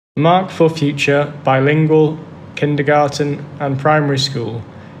Mark for future, bilingual, kindergarten and primary school,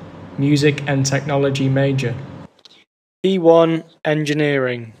 music and technology major. E1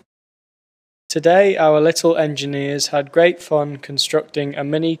 Engineering. Today our little engineers had great fun constructing a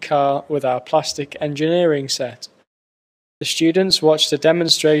mini car with our plastic engineering set. The students watched a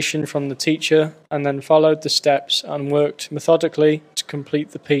demonstration from the teacher and then followed the steps and worked methodically to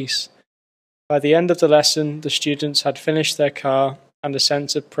complete the piece. By the end of the lesson, the students had finished their car and a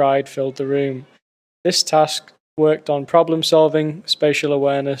sense of pride filled the room. This task worked on problem solving, spatial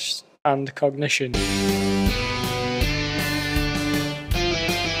awareness and cognition.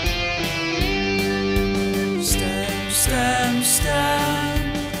 STEM,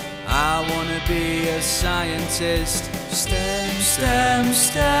 I wanna be a scientist. STEM,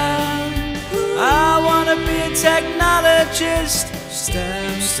 I wanna be a technologist.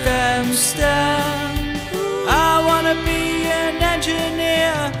 STEM, I wanna be an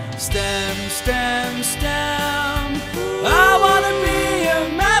engineer. STEM, I wanna be a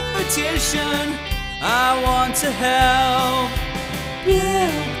mathematician. I want to help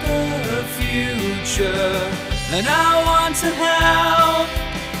build the future. And I want to help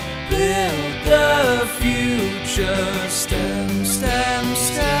build the future. STEM.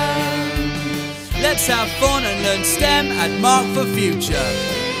 Let's have fun and learn STEM at Mark for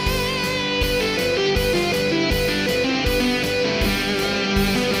Future.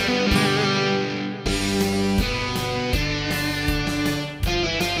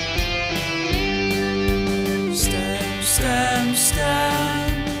 STEM,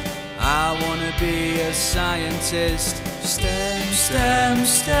 I wanna be a scientist. STEM,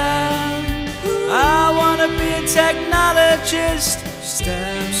 I wanna be a technologist.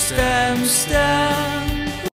 STEM,